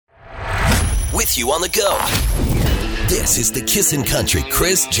with you on the go. This is the Kissin' Country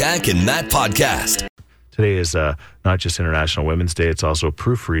Chris, Jack, and Matt podcast. Today is not just International Women's Day, it's also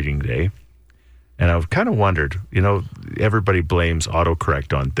Proofreading Day. And I've kind of wondered, everybody blames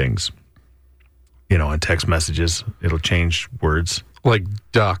autocorrect on things. On text messages, it'll change words. Like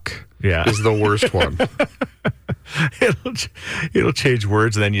duck is the worst one. It'll change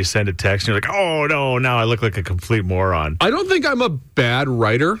words, and then you send a text, and you're like, oh, no, now I look like a complete moron. I don't think I'm a bad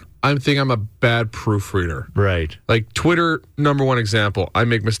writer. I think I'm a bad proofreader. Right. Like Twitter, number one example. I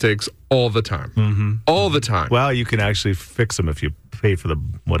make mistakes all the time. Mm-hmm. All the time. Well, you can actually fix them if you pay for the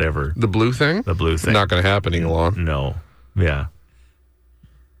whatever. The blue thing? The blue thing. Not going to happen any longer. No. Yeah.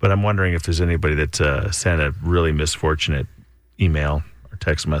 But I'm wondering if there's anybody that sent a really misfortunate email or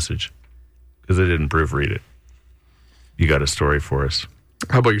text message because they didn't proofread it. You got a story for us.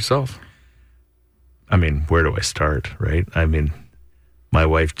 How about yourself? I mean, where do I start, right? I mean, my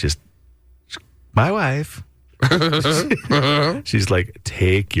wife. She's like,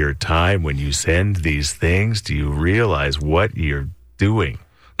 take your time when you send these things. Do you realize what you're doing?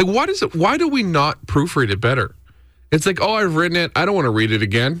 Like, why do we not proofread it better? It's like, oh, I've written it. I don't want to read it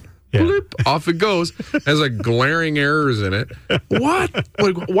again. Yeah. Bloop, off it goes. Has like glaring errors in it. What?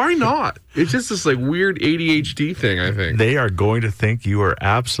 Like, why not? It's just this like weird ADHD thing, I think. They are going to think you are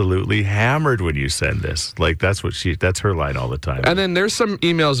absolutely hammered when you send this. Like, that's her line all the time. And then there's some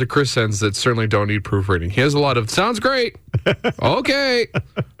emails that Chris sends that certainly don't need proofreading. He has a lot of, sounds great. Okay.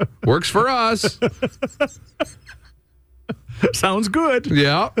 Works for us. Sounds good.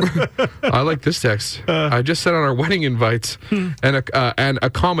 Yeah. I like this text. I just sent on our wedding invites and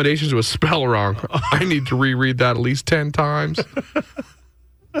accommodations was spelled wrong. I need to reread that at least 10 times.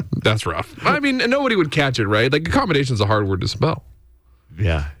 That's rough. I mean, nobody would catch it, right? Like, accommodations is a hard word to spell.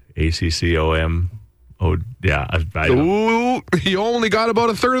 Yeah. ACCOM. Oh, yeah. Ooh, he only got about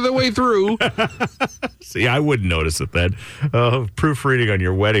a third of the way through. See, I wouldn't notice it then. Proofreading on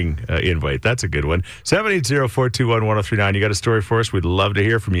your wedding invite. That's a good one. 780-421-1039. You got a story for us? We'd love to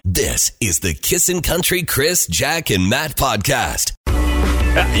hear from you. This is the Kissin' Country Chris, Jack, and Matt podcast.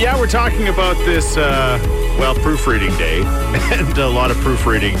 Yeah, we're talking about this, Proofreading Day. And a lot of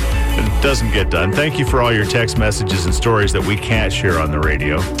proofreading doesn't get done. Thank you for all your text messages and stories that we can't share on the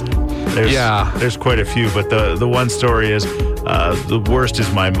radio. There's quite a few, but the one story is the worst is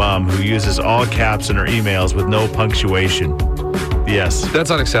my mom, who uses all caps in her emails with no punctuation. Yes.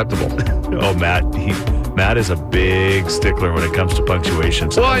 That's unacceptable. Oh, Matt is a big stickler when it comes to punctuation,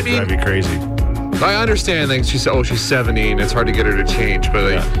 so that'll drive you crazy. I understand things. She's 70 and it's hard to get her to change,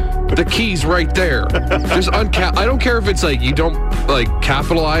 but the key's right there. Just uncap. I don't care if it's like you don't like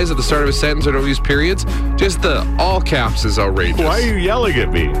capitalize at the start of a sentence or don't use periods. Just the all caps is outrageous. Why are you yelling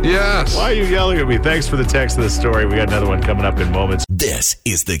at me? Yes. Why are you yelling at me? Thanks for the text of the story. We got another one coming up in moments. This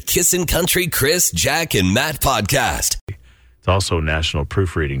is the Kissin' Country Chris, Jack, and Matt podcast. It's also National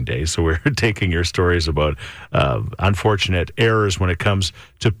Proofreading Day, so we're taking your stories about unfortunate errors when it comes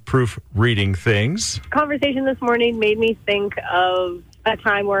to proofreading things. Conversation this morning made me think of a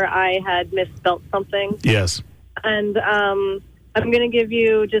time where I had misspelt something. Yes. And I'm going to give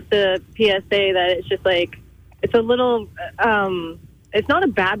you just a PSA that it's just like, it's a little, it's not a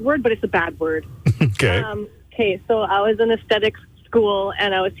bad word, but it's a bad word. Okay. Okay, so I was in aesthetics school,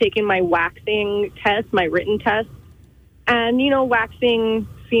 and I was taking my waxing test, my written test. And, waxing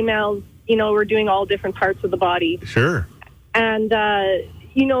females, we're doing all different parts of the body. Sure. And,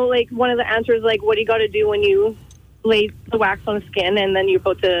 like one of the answers, like, what do you got to do when you lay the wax on the skin and then you're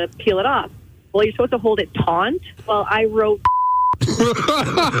about to peel it off? Well, you're supposed to hold it taut. Well, I wrote...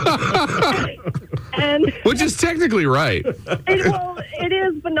 and which is technically right. It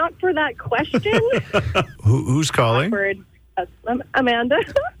is, but not for that question. Who's calling? Amanda.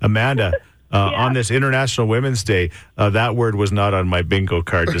 Amanda. On this International Women's Day, that word was not on my bingo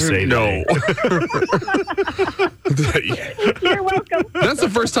card to say no. You're welcome. That's the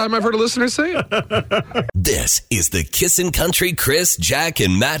first time I've heard a listener say it. This is the Kissin' Country Chris, Jack,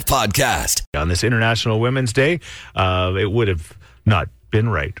 and Matt podcast. On this International Women's Day, it would have not been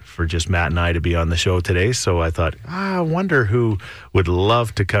right for just Matt and I to be on the show today. So I thought, I wonder who would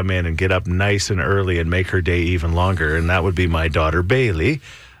love to come in and get up nice and early and make her day even longer. And that would be my daughter, Bailey.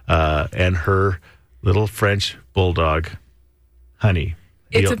 And her little French bulldog, Honey.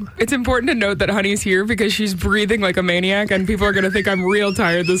 It's important to note that Honey's here because she's breathing like a maniac, and people are going to think I'm real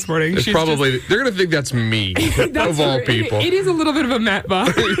tired this morning. They're going to think that's me, of all people. It is a little bit of a Matt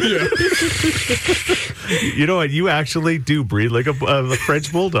vibe. You know what? You actually do breathe like a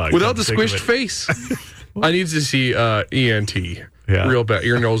French bulldog. Without the squished face. I need to see ENT. Yeah. Real bad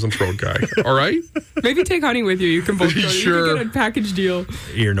ear, nose, and throat guy. All right? Maybe take Honey with you. You can both go. Sure. You can get a package deal.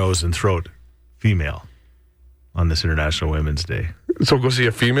 Ear, nose, and throat female on this International Women's Day. So go see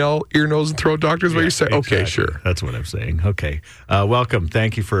a female ear, nose, and throat doctor is what you say? Exactly. Okay, sure. That's what I'm saying. Okay. Welcome.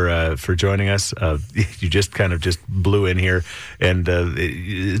 Thank you for joining us. You just kind of just blew in here, and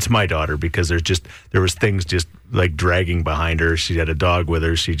it's my daughter because there was things just like dragging behind her. She had a dog with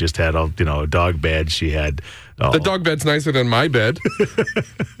her. She just had a dog bed. She had the dog bed's nicer than my bed.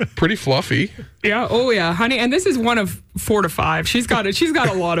 Pretty fluffy. Yeah. Oh, yeah, honey. And this is one of 4 to 5. She's got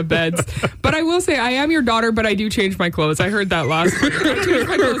a lot of beds. But I will say, I am your daughter, but I do change my clothes. I heard that last week. I change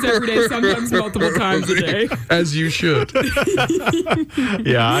my clothes every day, sometimes multiple times a day. As you should.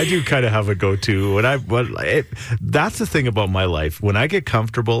 Yeah, I do kind of have a go-to. That's the thing about my life. When I get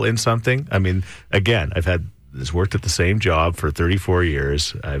comfortable in something, I mean, again, I've worked at the same job for 34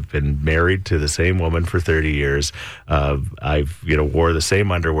 years. I've been married to the same woman for 30 years. I've wore the same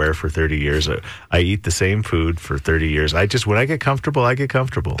underwear for 30 years. I eat the same food for 30 years. When I get comfortable, I get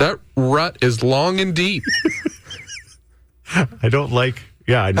comfortable. That rut is long and deep. I don't like...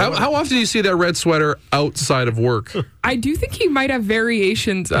 Yeah, I know. How often do you see that red sweater outside of work? I do think he might have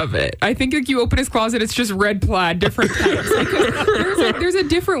variations of it. I think like you open his closet, it's just red plaid, different types. There's a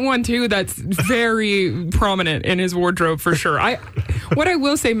different one too that's very prominent in his wardrobe for sure. What I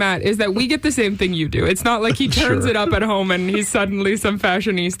will say, Matt, is that we get the same thing you do. It's not like he turns it up at home and he's suddenly some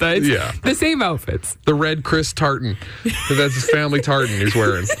fashionista. It's the same outfits. The red Chris tartan. That's his family tartan he's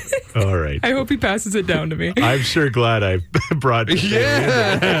wearing. All right. I hope he passes it down to me. I'm sure glad I brought it.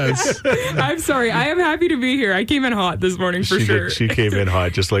 Yes. I'm sorry. I am happy to be here. I came in hot this morning for sure. She came in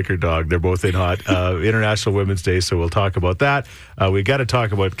hot, just like her dog. They're both in hot. International Women's Day, so we'll talk about that. We got to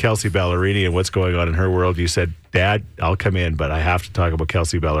talk about Kelsey Ballerini and what's going on in her world. You said, Dad, I'll come in, but I have to talk about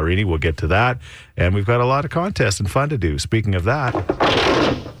Kelsey Ballerini. We'll get to that. And we've got a lot of contests and fun to do. Speaking of that...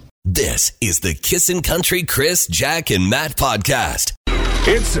 This is the Kissin' Country Chris, Jack, and Matt podcast.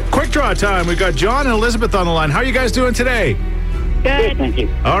 It's quick draw time. We've got John and Elizabeth on the line. How are you guys doing today? Good. Thank you.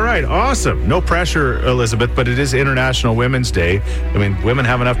 All right, awesome. No pressure, Elizabeth, but it is International Women's Day. I mean, women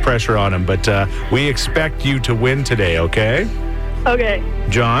have enough pressure on them, but we expect you to win today, okay? Okay.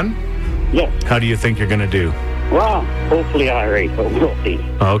 John, Yes. how do you think you're going to do? Well, hopefully all right, but we'll see.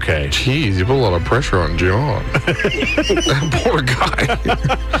 Okay. Jeez, you put a lot of pressure on John. That poor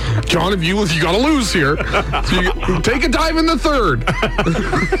guy. John, if you got to lose here. So you take a dive in the third.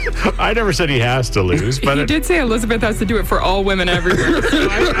 I never said he has to lose, but You did say Elizabeth has to do it for all women everywhere. So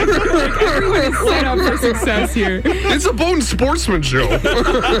I feel like everyone is set up for success here. It's a Bowden Sportsman show.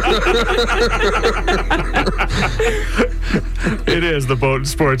 it is the Bowden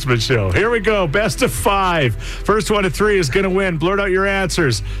Sportsman Show. Here we go. Best of 5. First one to 3 is going to win. Blurt out your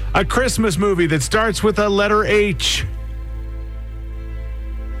answers. A Christmas movie that starts with a letter H.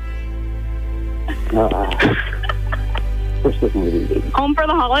 Christmas movie. Home for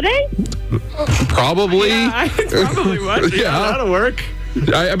the holiday? Probably. Yeah, it's probably what. Yeah. That'll work.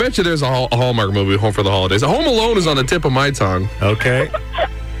 I bet you there's a Hallmark movie, Home for the Holidays. Home Alone is on the tip of my tongue. Okay.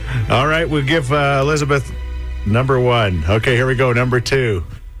 All right. We'll give Elizabeth number 1. Okay, here we go. Number 2.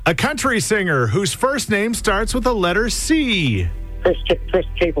 A country singer whose first name starts with the letter C. Chris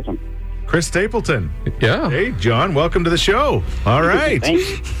Stapleton. Chris Stapleton. Yeah. Hey, John, welcome to the show. All right.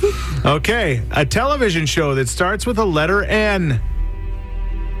 Thanks. Okay. A television show that starts with a letter N.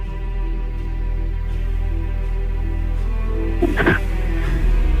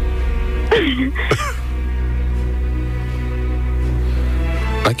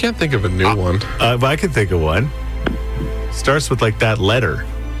 I can't think of a new one. But I can think of one. Starts with like that letter.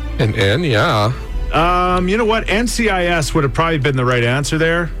 An N, yeah. You know what? NCIS would have probably been the right answer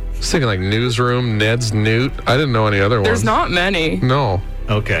there. I was thinking like Newsroom, Ned's Newt. I didn't know any other ones. There's not many. No.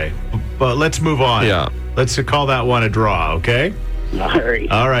 Okay. But let's move on. Yeah. Let's call that one a draw, okay? All right.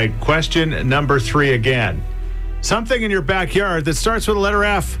 All right. Question number 3 again. Something in your backyard that starts with the letter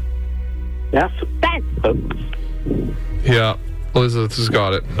F. Yes. Yeah. Elizabeth has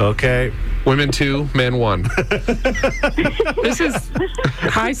got it. Okay. Women 2, men 1. This is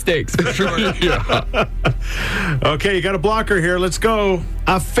high stakes for sure. Yeah. Okay, you got a blocker here. Let's go.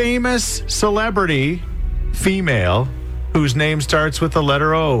 A famous celebrity, female, whose name starts with the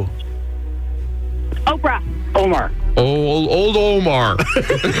letter O. Oprah. Omar. Old Omar.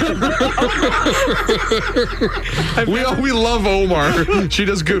 we love Omar. She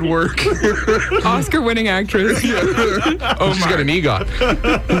does good work. Oscar-winning actress. She's got an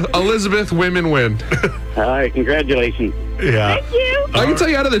EGOT. Elizabeth, women win. All right. Congratulations. Yeah. Thank you. I can tell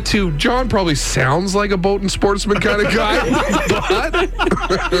you out of the 2, John probably sounds like a Bowden Sportsman kind of guy.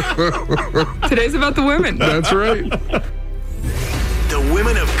 But Today's about the women. that's right. The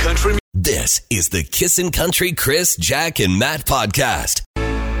Women of Country. This is the Kissin' Country Chris, Jack, and Matt podcast.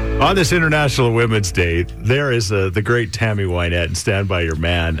 On this International Women's Day, there is the great Tammy Wynette and Stand By Your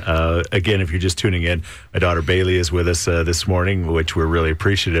Man. Again, if you're just tuning in, my daughter Bailey is with us this morning, which we're really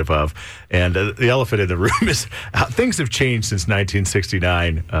appreciative of. And the elephant in the room is things have changed since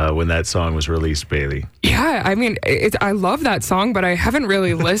 1969 when that song was released, Bailey. Yeah, I mean, I love that song, but I haven't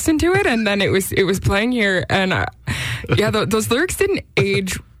really listened to it. And then it was playing here, and those lyrics didn't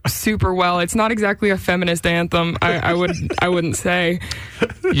age super well. It's not exactly a feminist anthem. I wouldn't say.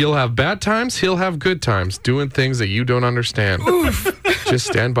 You'll have bad times, he'll have good times, doing things that you don't understand. Just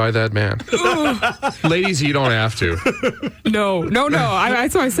stand by that man. Ladies, you don't have to. No.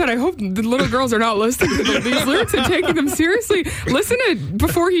 So I said, I hope the little girls are not listening to these lyrics and taking them seriously. Listen to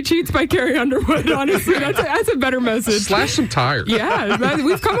Before He Cheats by Carrie Underwood, honestly. That's a better message. Slash some tires. Yeah,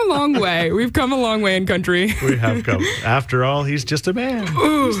 we've come a long way. We've come a long way in country. We have come. After all, he's just a man.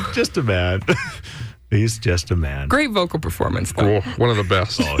 He's just a man. He's just a man. Great vocal performance, though. Oh, one of the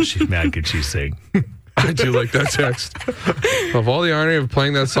best. Oh, man, could she sing? I do like that text. Of all the irony of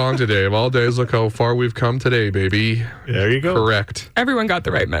playing that song today, of all days, look how far we've come today, baby. There you go. Correct. Everyone got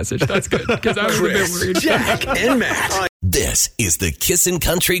the right message. That's good, because I was a bit worried. Jack and Matt. This is the Kissin'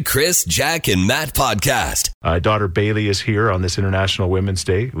 Country Chris, Jack, and Matt podcast. Daughter Bailey is here on this International Women's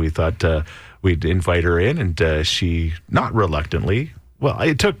Day. We thought we'd invite her in, and she, not reluctantly, well,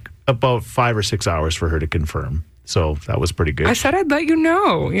 it took about 5 or 6 hours for her to confirm. So that was pretty good. I said I'd let you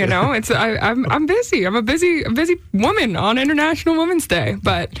know. I'm busy. I'm a busy woman on International Women's Day,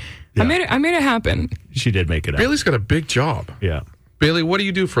 but yeah. I made it happen. She did make it happen. Bailey's got a big job. Yeah. Bailey, what do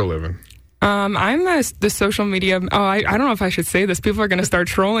you do for a living? I'm the social media. I don't know if I should say this. People are going to start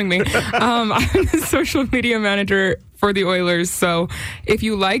trolling me. I'm the social media manager for the Oilers. So if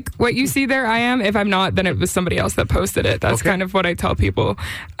you like what you see there, I am. If I'm not, then it was somebody else that posted it. That's kind of what I tell people.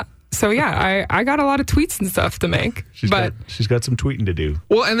 So yeah, I got a lot of tweets and stuff to make. She's got some tweeting to do.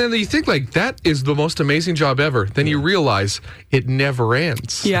 Well, and then you think like that is the most amazing job ever. Then you realize it never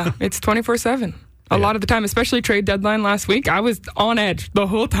ends. Yeah, it's 24/7. A lot of the time, especially trade deadline last week, I was on edge the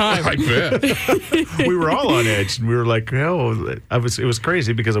whole time. I bet. We were all on edge, and we were like, it was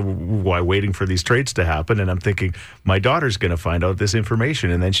crazy because of waiting for these trades to happen, and I'm thinking, my daughter's going to find out this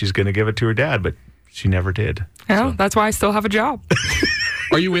information, and then she's going to give it to her dad, but she never did. Well, that's why I still have a job.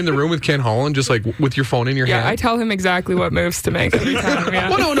 Are you in the room with Ken Holland, just like with your phone in your hand? Yeah, I tell him exactly what moves to make every time. Yeah.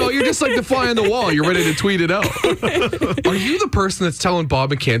 Well, no, you're just like the fly on the wall. You're ready to tweet it out. Are you the person that's telling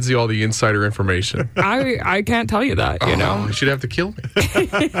Bob McKenzie all the insider information? I can't tell you that, you know. You should have to kill me.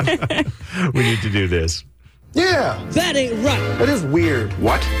 We need to do this. Yeah. That ain't right. That is weird.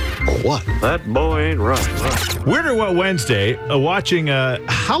 What? What? That boy ain't right. Weird or What Wednesday, watching,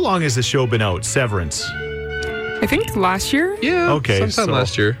 how long has the show been out? Severance. I think last year. Yeah. Okay. Sometime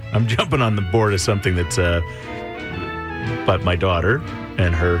last year. I'm jumping on the board of something that's, but my daughter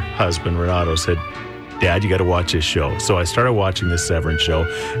and her husband, Renato, said, Dad, you got to watch this show. So I started watching this Severance show,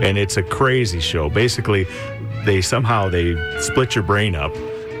 and it's a crazy show. Basically, they split your brain up.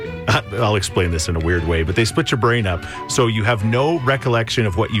 I'll explain this in a weird way, but they split your brain up so you have no recollection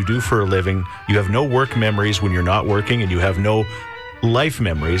of what you do for a living. You have no work memories when you're not working, and you have no life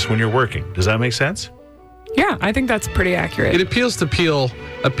memories when you're working. Does that make sense? Yeah, I think that's pretty accurate. It appeals to people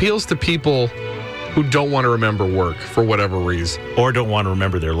who don't want to remember work for whatever reason. Or don't want to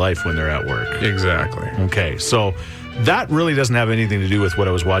remember their life when they're at work. Exactly. Okay, so that really doesn't have anything to do with what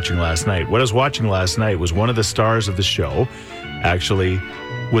I was watching last night. What I was watching last night was one of the stars of the show actually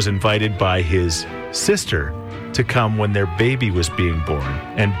was invited by his sister to come when their baby was being born.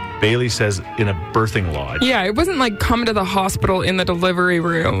 And Bailey says in a birthing lodge. Yeah, it wasn't like come to the hospital in the delivery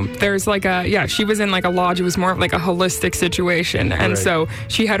room. There's like she was in like a lodge. It was more of like a holistic situation. And so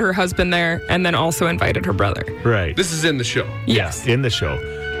she had her husband there and then also invited her brother. Right. This is in the show. Yes. Yeah, in the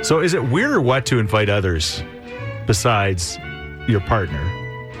show. So is it weird or what to invite others besides your partner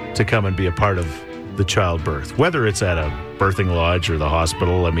to come and be a part of the childbirth, whether it's at a birthing lodge or the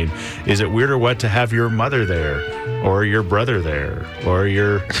hospital? I mean, is it weird or what to have your mother there or your brother there or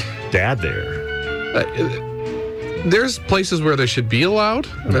your dad there? There's places where they should be allowed,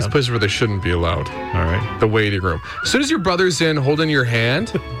 and there's places where they shouldn't be allowed. All right. The waiting room. As soon as your brother's in holding your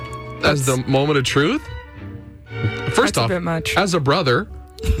hand as the moment of truth, first off, a bit much. As a brother,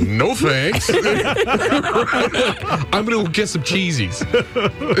 no thanks. I'm going to get some cheesies.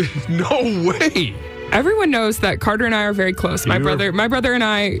 No way. Everyone knows that Carter and I are very close. My brother and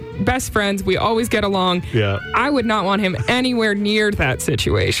I, best friends. We always get along. Yeah. I would not want him anywhere near that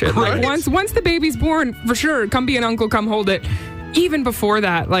situation. Right. Like once the baby's born, for sure, come be an uncle, come hold it. even before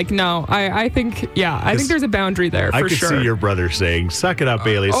that, like, no, I think there's a boundary there for I could sure. see your brother saying, "Suck it up,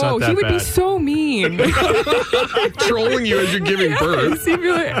 Bailey. It's not that he would bad." be so mean. Trolling you as you're giving birth. He'd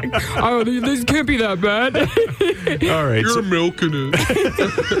be like, "Oh, this can't be that bad." All right. You're milking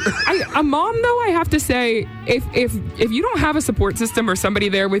it. A mom, though, I have to say, if you don't have a support system or somebody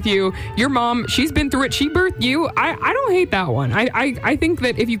there with you, your mom, she's been through it. She birthed you. I don't hate that one. I think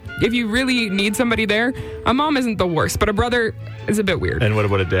that if you really need somebody there, a mom isn't the worst, but a brother is a bit weird. And what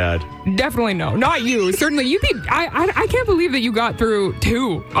about a dad? Definitely no. Not you. Certainly you'd be. I can't believe that you got through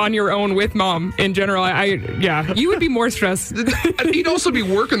 2 on your own with mom in general. You would be more stressed. He'd also be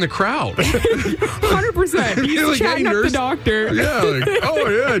working the crowd. 100%. He's Like, chatting hey, up the nurse. doctor. Yeah, like,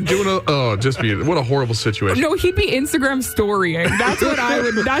 what a horrible situation. No, he'd be Instagram storying. That's what I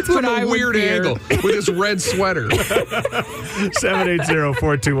would. That's what From I a would weird fear. angle with his red sweater.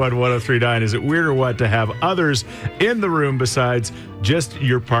 780-421-1039. Is it weird or what to have others in the room besides just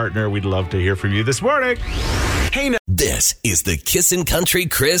your partner? We'd love to hear from you this morning. This is the Kissin' Country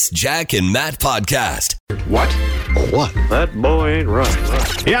Chris, Jack, and Matt podcast. What? What? That boy ain't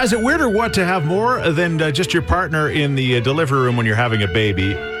right. Yeah, is it weird or what to have more than just your partner in the delivery room when you're having a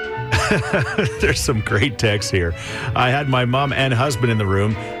baby? There's some great texts here. I had my mom and husband in the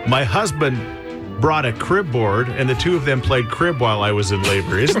room. My husband brought a crib board, and the two of them played crib while I was in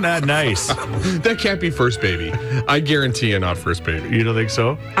labor. Isn't that nice? That can't be first baby. I guarantee you not first baby. You don't think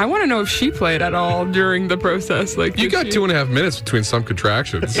so? I want to know if she played at all during the process. Like, You did got she- 2.5 minutes between some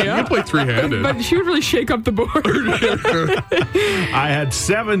contractions. Yeah. You can play three-handed. But she would really shake up the board. I had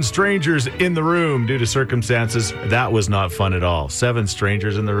 7 strangers in the room due to circumstances. That was not fun at all. 7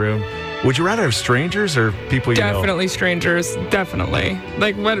 strangers in the room. Would you rather have strangers or people you know? Definitely strangers. Definitely.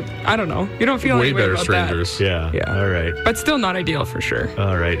 Like, what? I don't know. You don't feel Way any way better about strangers. Yeah. Yeah. All right. But still not ideal for sure.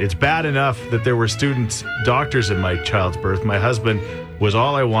 All right. It's bad enough that there were doctors in my child's birth. My husband was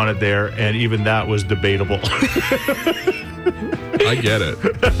all I wanted there, and even that was debatable. I get it.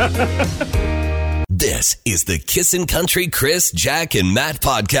 This is the Kissin' Country Chris, Jack, and Matt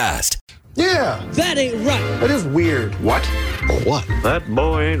podcast. Yeah. That ain't right. That is weird. What? What? That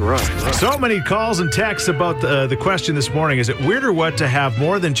boy ain't right. So many calls and texts about the question this morning. Is it weird or what to have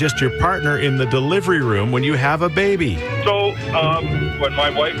more than just your partner in the delivery room when you have a baby? So, when my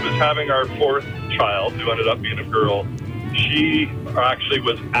wife was having our 4th child, who ended up being a girl, she actually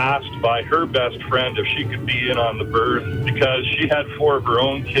was asked by her best friend if she could be in on the birth because she had 4 of her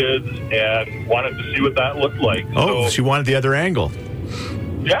own kids and wanted to see what that looked like. Oh, So, she wanted the other angle.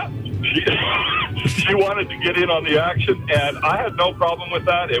 yeah. She wanted to get in on the action, and I had no problem with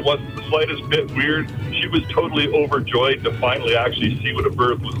that. It wasn't the slightest bit weird. She was totally overjoyed to finally actually see what a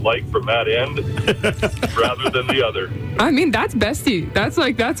birth was like from that end rather than the other. I mean, that's bestie.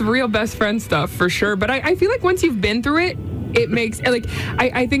 That's real best friend stuff for sure. But I feel like once you've been through it, it makes, like,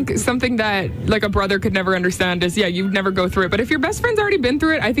 I think something that, like, a brother could never understand is, you'd never go through it. But if your best friend's already been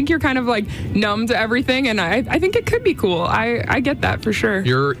through it, I think you're kind of, like, numb to everything. And I think it could be cool. I get that for sure.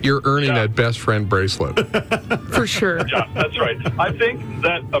 You're earning that best friend bracelet. For sure. Yeah, that's right. I think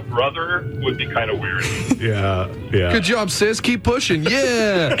that a brother would be kind of weird. Yeah. Good job, sis. Keep pushing.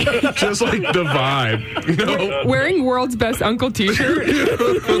 Yeah. Just like the vibe. You know? Wearing world's best uncle t-shirt. And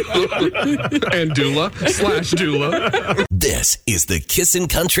doula/doula. This is the Kissin'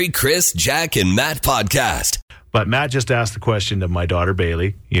 Country Chris, Jack, and Matt podcast. But Matt just asked the question of my daughter,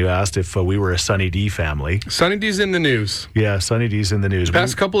 Bailey. You asked if we were a Sunny D family. Sunny D's in the news. Yeah, Sunny D's in the news.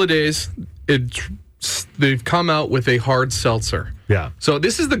 Past couple of days, they've come out with a hard seltzer. Yeah. So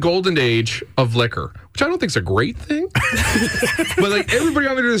this is the golden age of liquor, which I don't think is a great thing. But like everybody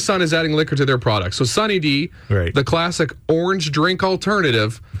under the sun is adding liquor to their products. So Sunny D, Right. the classic orange drink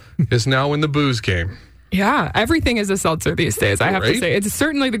alternative, is now in the booze game. Yeah, everything is a seltzer these days. I have to Right? say, it's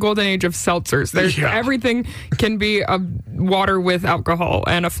certainly the golden age of seltzers. Everything can be a water with alcohol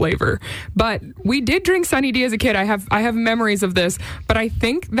and a flavor. But we did drink Sunny D as a kid. I have memories of this. But I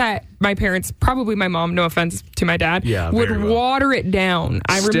think that my parents, probably my mom, no offense to my dad, would very well. water it down.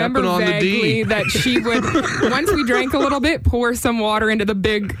 I remember Stepping on the D. vaguely that she would, once we drank a little bit, pour some water into the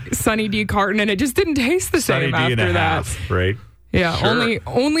big Sunny D carton, and it just didn't taste the Sunny same D after and a that. half, right? Yeah, Sure.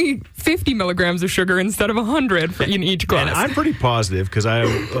 only 50 milligrams of sugar instead of 100 in each glass. And I'm pretty positive, because I'm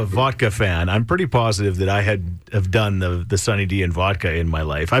a vodka fan, I'm pretty positive that I have done the Sunny D and vodka in my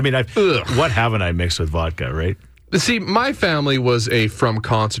life. I mean, what haven't I mixed with vodka, right? See, my family was a from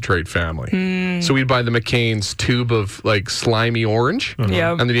concentrate family. So we'd buy the McCain's tube of like slimy orange.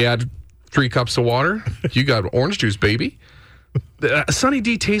 Yeah. And then you add 3 cups of water. You got orange juice, baby. Sunny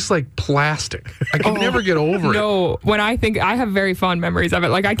D tastes like plastic. I can never get over it. No, when I have very fond memories of it.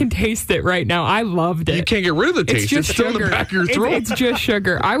 Like I can taste it right now. I loved it. You can't get rid of the taste. It's still in the back of your throat. It's just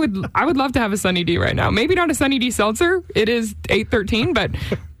sugar. I would love to have a Sunny D right now. Maybe not a Sunny D seltzer. It is 8:13, but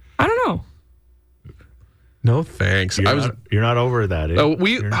I don't know. No thanks. You're not over that.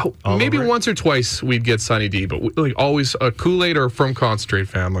 Eh? Maybe once or twice we'd get Sunny D, but always a Kool-Aid or from Concentrate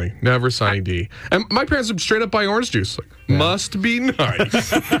family. Never Sunny D. And my parents would straight up buy orange juice. Must be nice,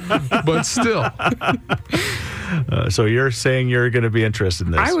 but still. So you're saying you're going to be interested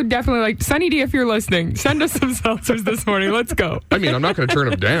in this? I would definitely like Sunny D if you're listening. Send us some seltzers this morning. Let's go. I mean, I'm not going to turn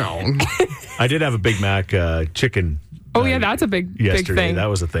them down. I did have a Big Mac chicken. Oh yeah, that's a big thing. That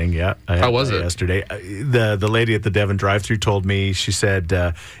was a thing. Yeah. How was it yesterday? The lady at the Devon drive-thru told me. She said,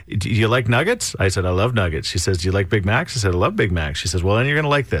 "Do you like nuggets?" I said, "I love nuggets." She says, "Do you like Big Macs?" I said, "I love Big Macs." She says, "Well, then you're going to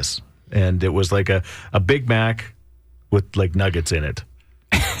like this." And it was like a Big Mac with like nuggets in it.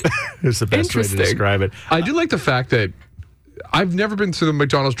 It's the best way to describe it. I do like the fact that I've never been to the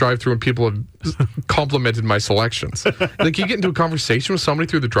McDonald's drive-thru and people have complimented my selections. Like, you get into a conversation with somebody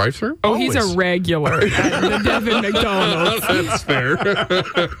through the drive-thru? Oh, he's a regular at the Devon McDonald's. That's fair.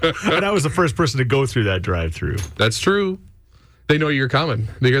 And I was the first person to go through that drive-thru. That's true. They know you're coming.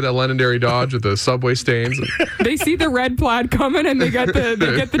 They hear that Londonderry Dodge with the subway stains. They see the red plaid coming, and they get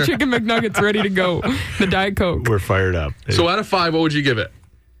the chicken McNuggets ready to go. The Diet Coke. We're fired up. So out of 5, what would you give it?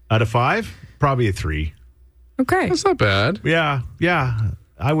 Out of 5, probably a 3. Okay, that's not bad. Yeah.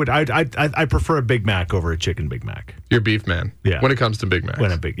 I would. I prefer a Big Mac over a chicken Big Mac. You're a beef man. Yeah. When it comes to Big Macs.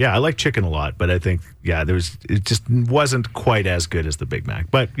 I like chicken a lot, but I think it just wasn't quite as good as the Big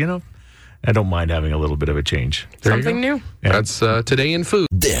Mac. But I don't mind having a little bit of a change. Something new. Yeah. That's Today in Food.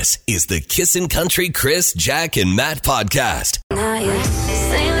 This is the Kissin' Country Chris, Jack, and Matt podcast.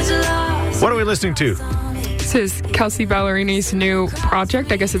 What are we listening to? This is Kelsey Ballerini's new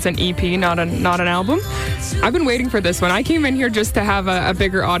project. I guess it's an EP, not an album. I've been waiting for this one. I came in here just to have a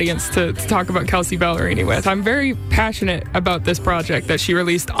bigger audience to talk about Kelsey Ballerini with. I'm very passionate about this project that she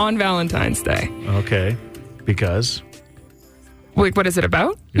released on Valentine's Day. Okay. Because? Wait, what is it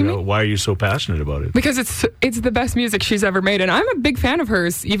about? Why are you so passionate about it? Because it's the best music she's ever made, and I'm a big fan of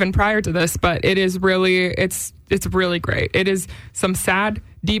hers even prior to this. But it is really it's really great. It is some sad,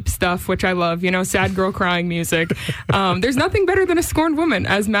 deep stuff, which I love. Sad girl crying music. There's nothing better than a scorned woman,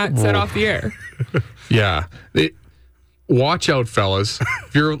 as Matt said off the air. Yeah. Watch out, fellas.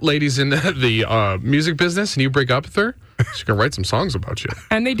 If you're ladies in the music business and you break up with her, she's going to write some songs about you.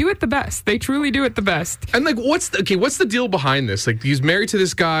 And they do it the best. They truly do it the best. And what's the deal behind this? Like, he's married to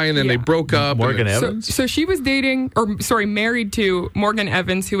this guy and then they broke up. Morgan Evans? So she was married to Morgan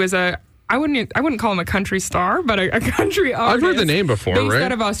Evans, who is I wouldn't call him a country star, but a country artist. I've heard the name before, right? Based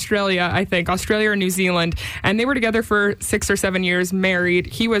out of Australia, I think. Australia or New Zealand. And they were together for 6 or 7 years, married.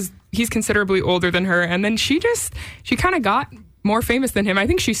 He's considerably older than her. And then she kind of got more famous than him. I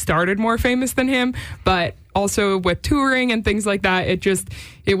think she started more famous than him, but also with touring and things like that,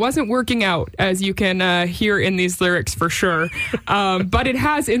 it wasn't working out, as you can hear in these lyrics for sure. But it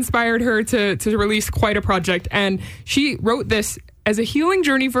has inspired her to release quite a project. And she wrote this as a healing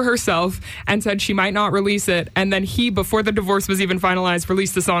journey for herself and said she might not release it. And then he, before the divorce was even finalized,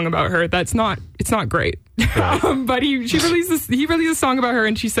 released a song about her. It's not great. Right. But he released a song about her,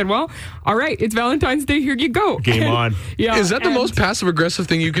 and she said, well, all right, it's Valentine's Day, here you go. Game on. Yeah. Is that the most passive-aggressive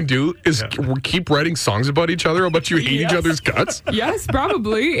thing you can do, is keep writing songs about each other, about you hate each other's guts? Yes,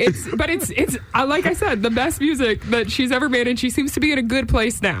 probably. It's like I said, the best music that she's ever made, and she seems to be in a good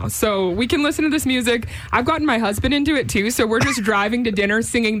place now. So we can listen to this music. I've gotten my husband into it too, so we're just driving to dinner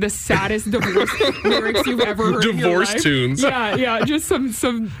singing the saddest divorce lyrics you've ever heard in your life. Divorce tunes. Yeah, just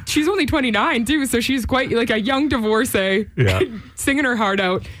some. She's only 29 too, so she's quite like a young divorcee, singing her heart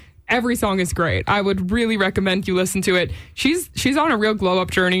out. Every song is great. I would really recommend you listen to it. She's on a real glow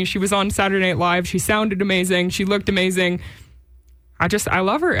up journey. She was on Saturday Night Live. She sounded amazing. She looked amazing. I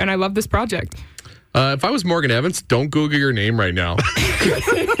love her, and I love this project. If I was Morgan Evans, don't Google your name right now.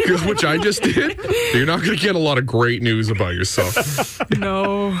 Because which I just did, you're not going to get a lot of great news about yourself.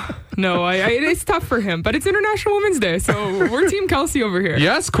 No, it's tough for him. But it's International Women's Day, so we're Team Kelsey over here.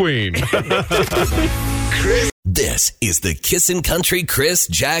 Yes, Queen. This is the Kissin' Country Chris,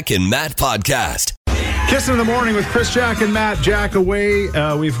 Jack, and Matt podcast. Kissin' in the morning with Chris, Jack, and Matt. Jack away.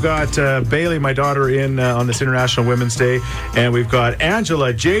 We've got Bailey, my daughter, in on this International Women's Day. And we've got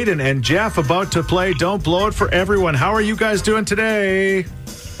Angela, Jaden, and Jeff about to play Don't Blow It for Everyone. How are you guys doing today?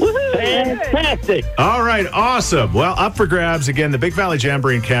 Woohoo! Fantastic. All right, awesome. Well, up for grabs again, the Big Valley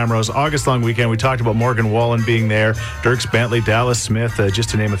Jamboree in Camrose, August long weekend. We talked about Morgan Wallen being there, Dirks Bentley, Dallas Smith, just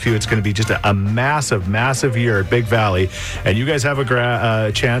to name a few. It's going to be just a massive, massive year at Big Valley. And you guys have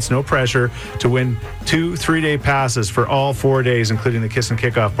a chance, no pressure, to win 2 3-day passes for all 4 days, including the Kiss and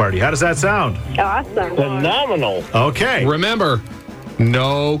Kickoff party. How does that sound? Awesome. Phenomenal. Okay. Remember,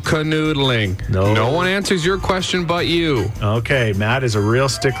 no canoodling. No. one answers your question but you. Okay, Matt is a real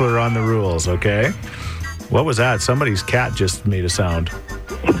stickler on the rules, okay? What was that? Somebody's cat just made a sound.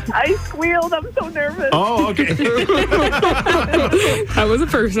 I squealed. I'm so nervous. Oh, okay. That was a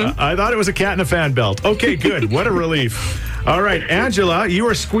person. I thought it was a cat in a fan belt. Okay, good. What a relief. All right, Angela, you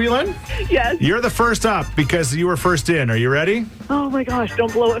were squealing? Yes. You're the first up because you were first in. Are you ready? Oh my gosh,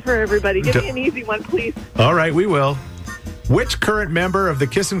 don't blow it for everybody. Give me an easy one, please. All right, we will. Which current member of the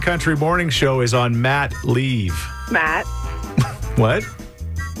Kissin' Country Morning Show is on mat leave? Matt. What?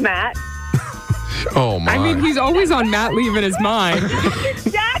 Matt. Oh, my. I mean, he's always on mat leave in his mind.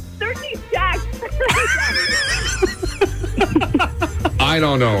 Jack. 13 Jack. I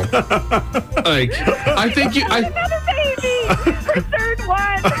don't know. Like, I think you... Another baby. Her third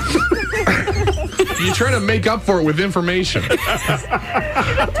one. You're trying to make up for it with information. It was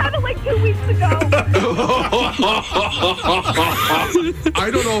kind of like 2 weeks ago. I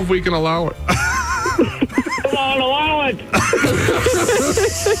don't know if we can allow it. Come on, allow it.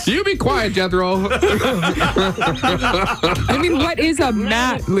 You be quiet, Jethro. I mean, what is a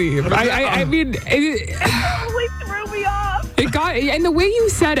mat leave? I mean, It totally threw me off. it got, and the way you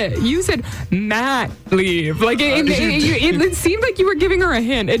said mat leave. Like, it seemed like you were giving her a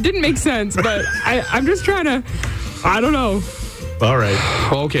hint. It didn't make sense, but I'm just trying to, I don't know. All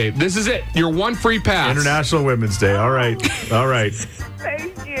right. Okay, this is it. Your one free pass. International Women's Day. All right. All right.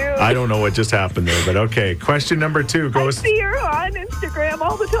 Thank you. I don't know what just happened there, but okay. Question number 2 I goes... see her on Instagram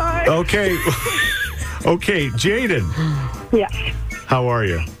all the time. Okay. Okay, Jaden. Yeah. How are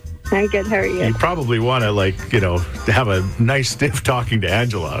you? I'm good. How are you? You probably want to, have a nice stiff talking to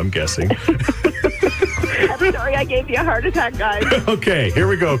Angela, I'm guessing. I'm sorry I gave you a heart attack, guys. Okay, here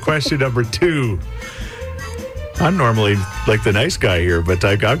we go. Question number 2. I'm normally like the nice guy here, but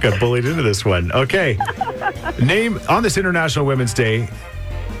I got bullied into this one. Okay. Name, on this International Women's Day,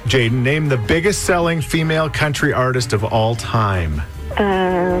 Jaden, name the biggest selling female country artist of all time.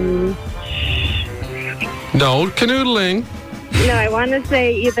 No canoodling. No, I want to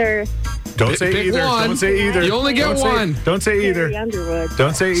say either Don't say Pick either. one. Don't say either. You only get Don't say- one. Don't say either. Carrie Underwood.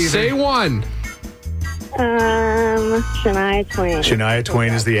 Don't say either. Say one. Shania Twain. Shania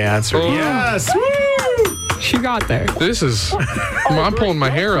Twain is the answer. Oh. Yes. She got there. This is... I'm pulling my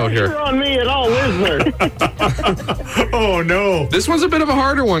hair out You're here. on me at all, is there? Oh, no. This one's a bit of a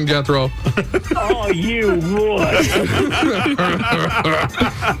harder one, Jethro. Oh, you would. You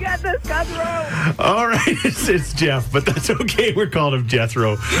got this, Jethro. All right. It's Jeff, but that's okay. We're calling him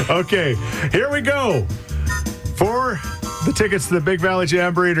Jethro. Okay. Here we go. For the tickets to the Big Valley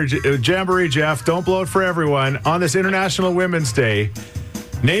Jamboree, Jeff, don't blow it for everyone. On this International Women's Day,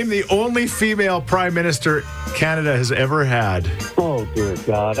 name the only female prime minister Canada has ever had. Oh, dear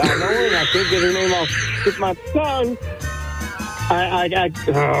God. I know it. I can't get her name off with my tongue.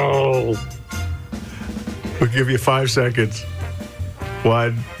 Oh. We'll give you 5 seconds.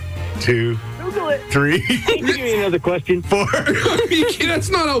 1, 2, Google it. 3, Can you give me another question? 4. That's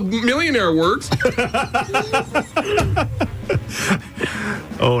not how millionaire works.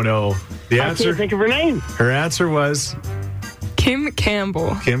 Oh, no. The I answer, can't think of her name. her answer was Kim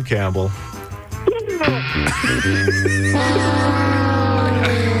Campbell. Kim Campbell.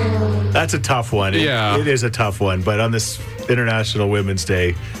 That's a tough one. Yeah. It is a tough one. But on this International Women's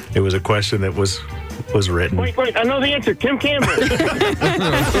Day, it was a question that was written. Wait, I know the answer. Kim Campbell.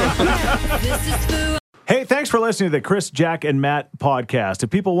 Hey, thanks for listening to the Chris, Jack, and Matt podcast. If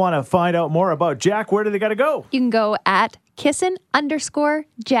people want to find out more about Jack, where do they got to go? You can go at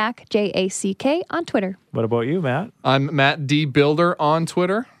kissin_Jack, Jack, on Twitter. What about you, Matt? I'm Matt D. Builder on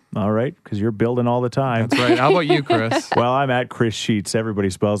Twitter. All right, because you're building all the time. That's right. How about you, Chris? Well, I'm at Chris Sheets. Everybody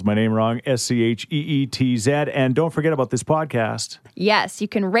spells my name wrong, Scheetz. And don't forget about this podcast. Yes, you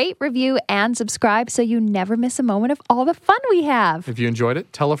can rate, review, and subscribe so you never miss a moment of all the fun we have. If you enjoyed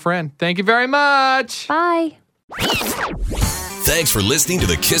it, tell a friend. Thank you very much. Bye. Thanks for listening to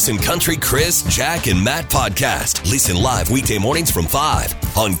the Kissin' Country Chris, Jack, and Matt podcast. Listen live weekday mornings from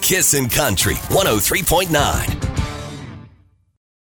 5 on Kissin' Country 103.9.